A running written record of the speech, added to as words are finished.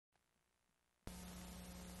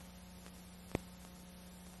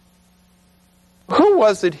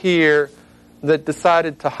was it here that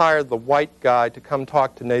decided to hire the white guy to come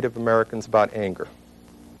talk to Native Americans about anger?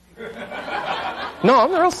 No,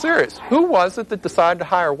 I'm real serious. Who was it that decided to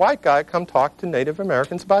hire a white guy to come talk to Native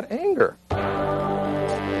Americans about anger?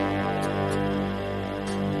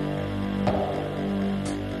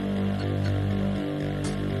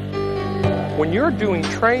 When you're doing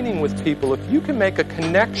training with people, if you can make a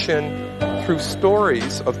connection through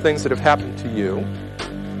stories of things that have happened to you,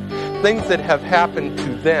 things that have happened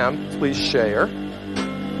to them, please share,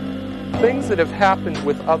 things that have happened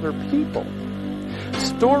with other people.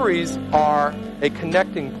 Stories are a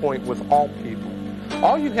connecting point with all people.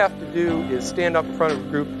 All you have to do is stand up in front of a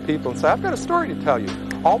group of people and say, I've got a story to tell you.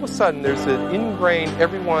 All of a sudden, there's an ingrained,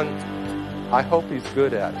 everyone, I hope he's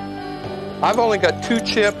good at it. I've only got 2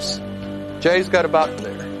 chips. Jay's got about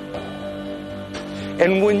there.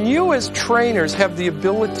 And when you as trainers have the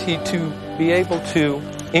ability to be able to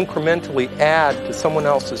incrementally add to someone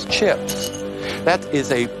else's chips, that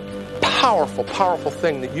is a powerful, powerful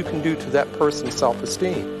thing that you can do to that person's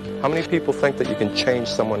self-esteem. How many people think that you can change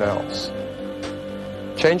someone else?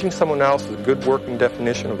 Changing someone else is a good working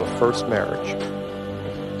definition of a first marriage.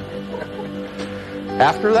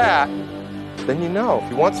 After that, then you know, if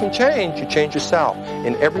you want some change, you change yourself.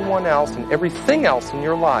 And everyone else and everything else in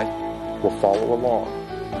your life will follow along.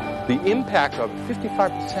 The impact of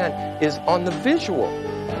 55% is on the visual,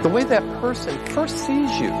 the way that person first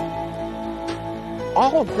sees you.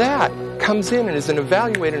 All of that comes in and is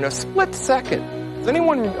evaluated in a split second. Does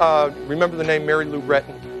anyone remember the name Mary Lou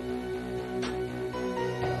Retton?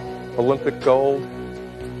 Olympic gold.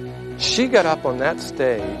 She got up on that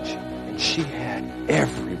stage and she had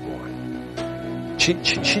everyone. She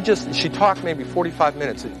talked maybe 45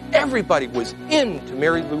 minutes and everybody was into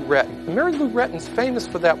Mary Lou Retton. And Mary Lou Retton's famous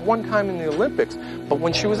for that one time in the Olympics, but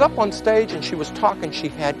when she was up on stage and she was talking, she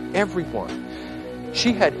had everyone.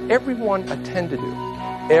 She had everyone attended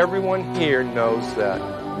to. Everyone here knows that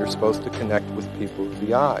you're supposed to connect with people with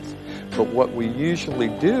the eyes. But what we usually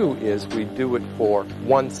do is we do it for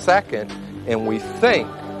 1 second and we think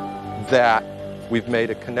that we've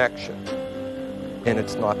made a connection. And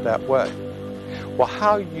it's not that way. Well,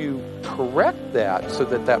 how you correct that so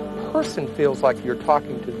that that person feels like you're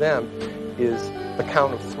talking to them is a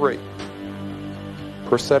count of 3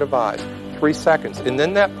 per set of eyes. 3 seconds. And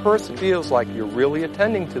then that person feels like you're really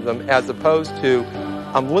attending to them as opposed to,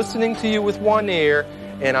 I'm listening to you with one ear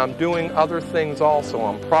and I'm doing other things also.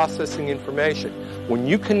 I'm processing information. When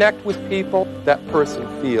you connect with people, that person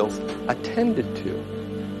feels attended to.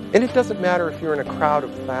 And it doesn't matter if you're in a crowd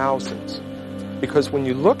of thousands. Because when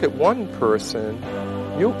you look at one person,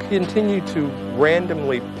 you'll continue to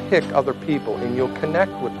randomly pick other people and you'll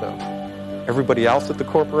connect with them. Everybody else at the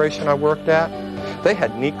corporation I worked at, they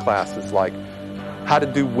had neat classes like how to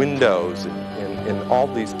do Windows and all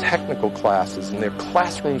these technical classes, and their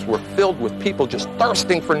classrooms were filled with people just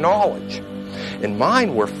thirsting for knowledge. And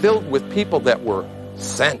mine were filled with people that were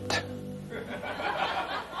sent.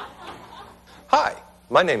 Hi.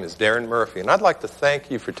 My name is Darren Murphy, and I'd like to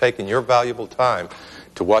thank you for taking your valuable time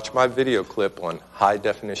to watch my video clip on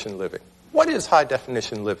high-definition living. What is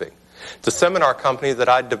high-definition living? It's a seminar company that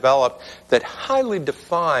I developed that highly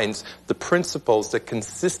defines the principles that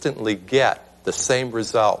consistently get the same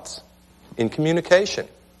results in communication,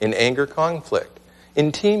 in anger conflict,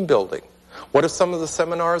 in team building. What are some of the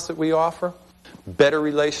seminars that we offer? Better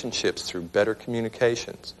relationships through better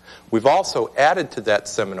communications. We've also added to that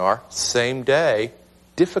seminar, same day,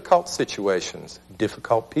 difficult situations,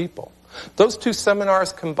 difficult people. Those 2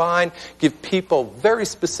 seminars combined give people very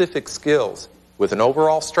specific skills with an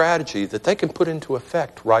overall strategy that they can put into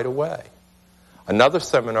effect right away. Another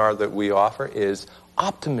seminar that we offer is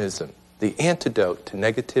Optimism, the antidote to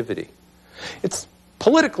negativity. It's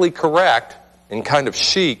politically correct and kind of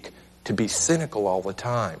chic to be cynical all the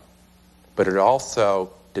time, but it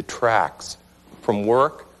also detracts from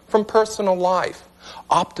work, from personal life.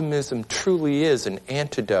 Optimism truly is an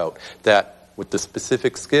antidote that, with the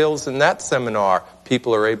specific skills in that seminar,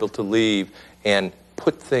 people are able to leave and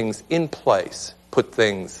put things in place, put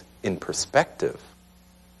things in perspective.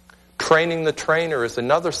 Training the Trainer is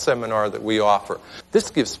another seminar that we offer. This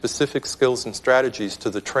gives specific skills and strategies to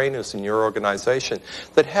the trainers in your organization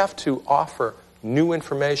that have to offer new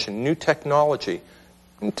information, new technology,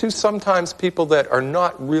 and to sometimes people that are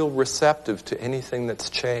not real receptive to anything that's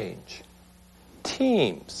change.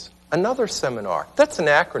 Teams, another seminar. That's an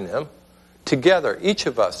acronym. Together, each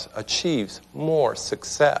of us achieves more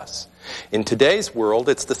success. In today's world,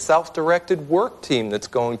 it's the self-directed work team that's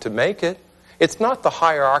going to make it. It's not the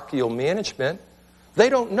hierarchical management. They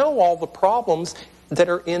don't know all the problems that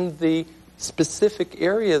are in the specific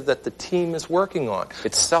area that the team is working on.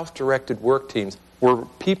 It's self-directed work teams where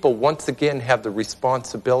people once again have the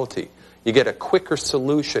responsibility. You get a quicker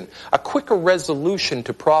solution, a quicker resolution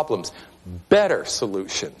to problems, better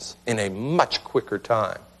solutions in a much quicker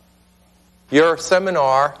time. Your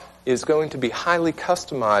seminar is going to be highly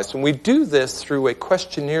customized, and we do this through a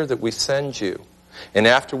questionnaire that we send you. And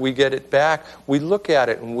after we get it back, we look at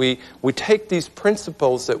it and we take these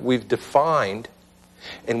principles that we've defined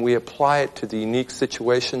and we apply it to the unique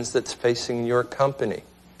situations that's facing your company.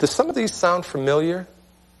 Does some of these sound familiar?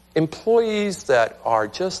 Employees that are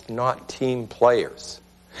just not team players.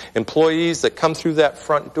 Employees that come through that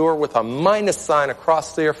front door with a minus sign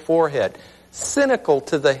across their forehead, cynical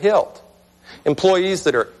to the hilt. Employees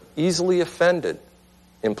that are easily offended.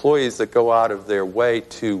 Employees that go out of their way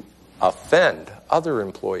to offend other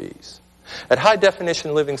employees. At High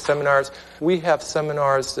Definition Living Seminars, we have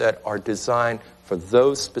seminars that are designed for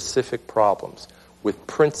those specific problems with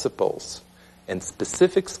principles and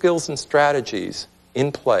specific skills and strategies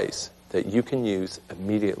in place that you can use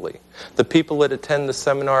immediately. The people that attend the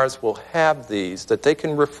seminars will have these that they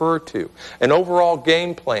can refer to. An overall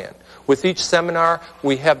game plan. With each seminar,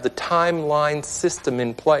 we have the timeline system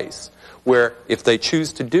in place where if they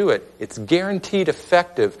choose to do it, it's guaranteed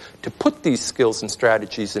effective to put these skills and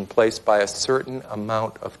strategies in place by a certain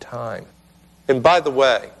amount of time. And by the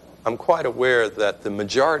way, I'm quite aware that the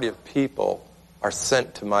majority of people are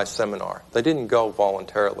sent to my seminar. They didn't go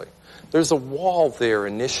voluntarily. There's a wall there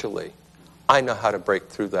initially. I know how to break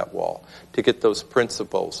through that wall to get those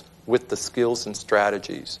principles with the skills and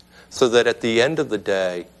strategies so that at the end of the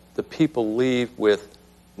day, the people leave with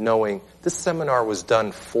knowing this seminar was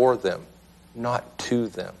done for them, not to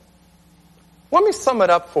them. Let me sum it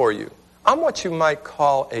up for you. I'm what you might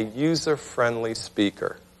call a user-friendly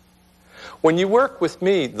speaker. When you work with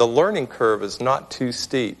me, the learning curve is not too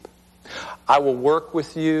steep. I will work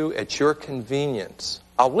with you at your convenience.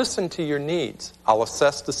 I'll listen to your needs. I'll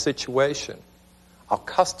assess the situation. I'll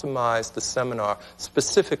customize the seminar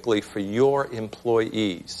specifically for your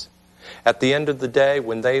employees. At the end of the day,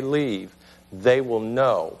 when they leave, they will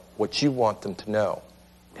know what you want them to know,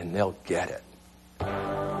 and they'll get it.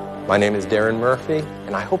 My name is Darren Murphy,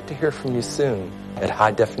 and I hope to hear from you soon at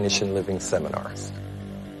High Definition Living Seminars.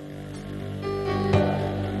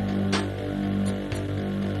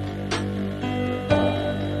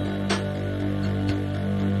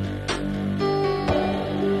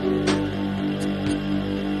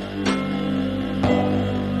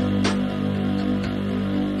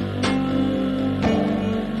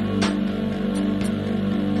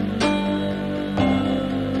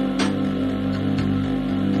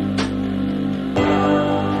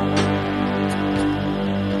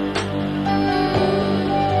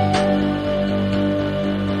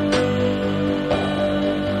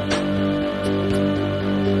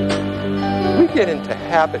 Get into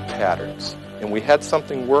habit patterns, and we had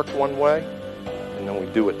something work one way, and then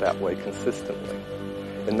we do it that way consistently.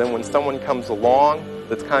 And then when someone comes along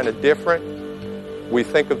that's kind of different, we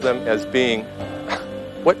think of them as being,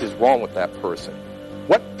 what is wrong with that person?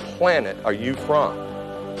 What planet are you from?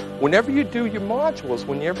 Whenever you do your modules,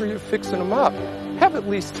 whenever you're fixing them up, have at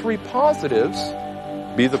least 3 positives.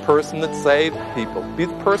 Be the person that saved people. Be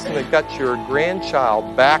the person that got your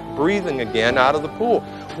grandchild back breathing again out of the pool.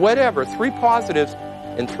 Whatever, 3 positives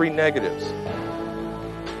and 3 negatives.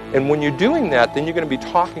 And when you're doing that, then you're going to be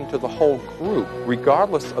talking to the whole group,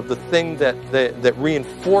 regardless of the thing that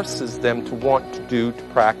reinforces them to want to do, to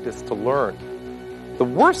practice, to learn. The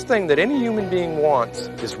worst thing that any human being wants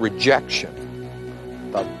is rejection.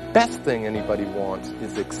 The best thing anybody wants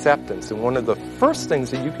is acceptance. And one of the first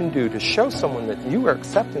things that you can do to show someone that you are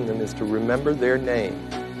accepting them is to remember their name.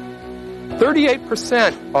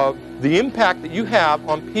 38% of the impact that you have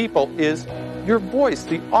on people is your voice,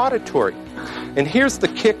 the auditory. And here's the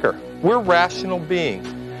kicker. We're rational beings.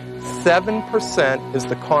 7% is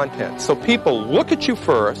the content. So people look at you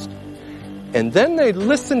first, and then they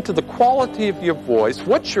listen to the quality of your voice,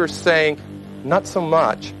 what you're saying, not so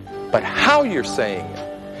much, but how you're saying it.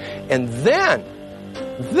 And then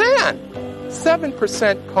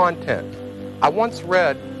 7% content. I once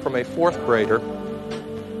read from a 4th grader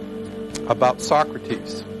about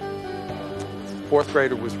Socrates. The 4th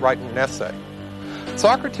grader was writing an essay.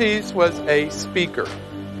 Socrates was a speaker.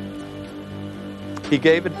 He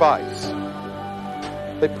gave advice.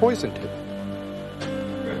 They poisoned him.